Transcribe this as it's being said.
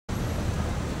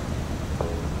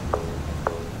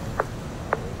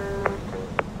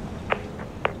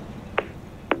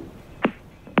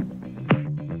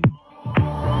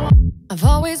I've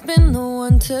always been the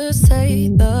one to say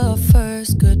the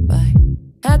first goodbye.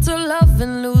 Had to love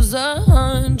and lose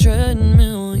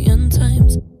 100,000,000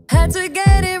 times. Had to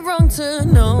get it wrong to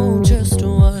know just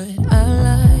what I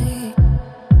like.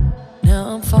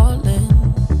 Now I'm falling.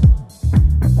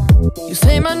 You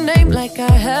say my name like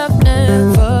I have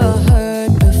never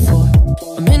heard before.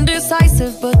 I'm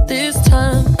indecisive, but this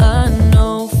time I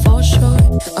know for sure.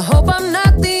 I hope I'm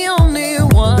not the only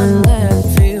one that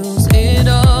feels it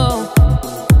all.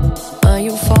 Are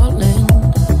you falling?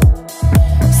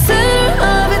 Center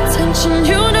of attention,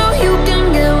 you know you can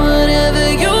get whatever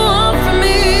you want from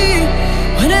me.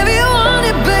 Whenever you want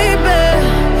it, baby.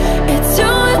 It's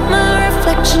you and my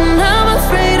reflection. I'm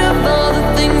afraid of all the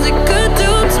things it could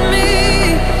do to me.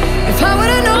 If I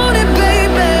would've known it,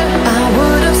 baby, I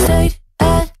would've stayed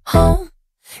at home,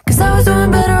 'cause I was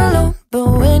doing better alone. But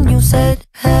when you said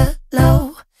hello,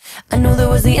 I knew that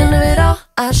was the end of it all.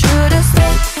 I should've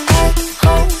stayed at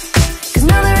home, 'cause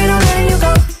now there ain't no letting you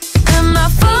go. Am I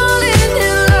falling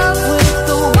in love with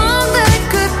the one that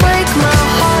could break my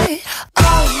heart?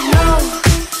 Oh no,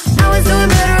 I was doing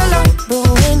better alone. But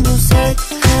when you said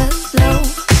hello,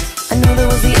 I knew that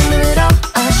was the end of it all.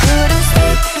 I should've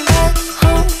stayed at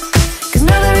home, 'cause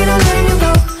now there ain't no letting you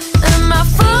go. Am I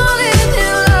falling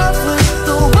in love with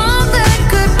the one that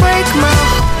could break my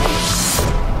heart?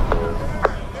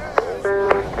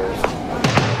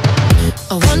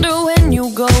 I wonder when you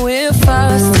go if I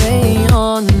stay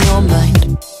on your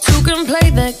mind. Two can play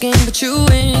that game, but you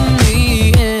win me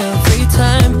every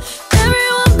time.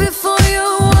 Everyone before you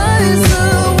was a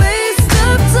waste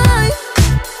of time.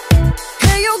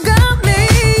 Hey, you got me.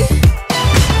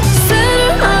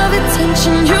 Center of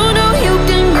attention, you know you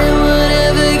can get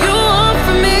whatever you want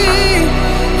from me.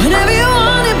 Whenever you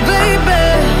want it, baby.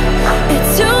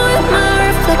 It's you and my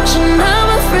reflection. I'm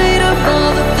afraid of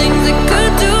all the things it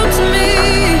could do to me.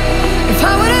 If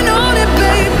I would've known it,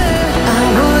 baby, I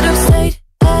would've stayed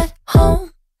at home,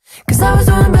 'cause I was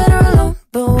doing better alone.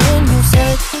 But when you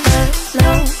said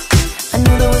hello, I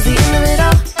knew that was the end of it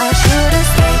all. I should've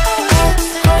stayed at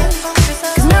home,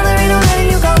 'cause now there ain't no letting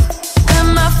you go. Am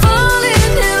I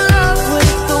falling in love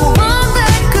with the one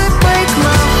that could break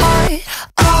my heart?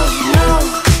 Oh no,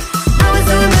 I was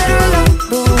doing better alone.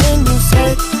 But when you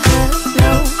said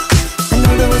hello, I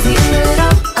knew that was the end of it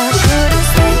all. I should've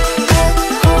stayed at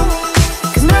home,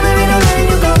 'cause now there ain't no letting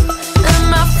you go. Am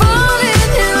I falling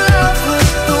in love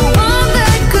with the one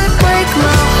that could break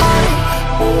my heart?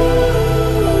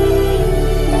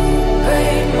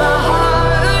 Break my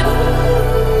heart.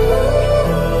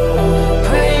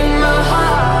 Break my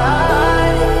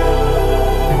heart.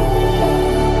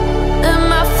 Am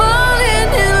I falling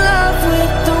in love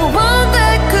with the one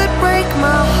that could break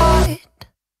my heart?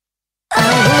 I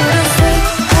would've stayed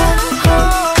at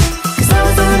home, 'cause I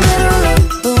was doing better alone.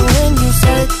 But when you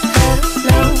said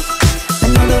hello, I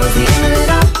knew that was the end of it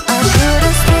all. I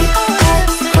should've stayed at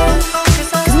home,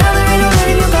 'cause now there ain't no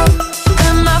letting you go.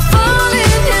 Am I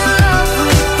falling in love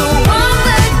with the one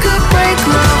that could break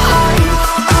my heart?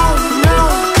 Oh no,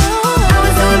 I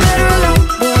was doing better alone.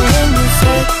 But when you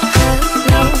said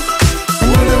hello, I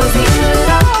knew that was the end of it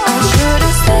all. I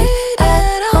should've stayed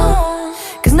at home,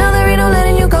 'cause now there ain't no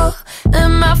letting you go.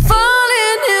 Am I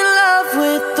falling in love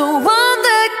with the one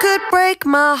that could break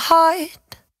my heart?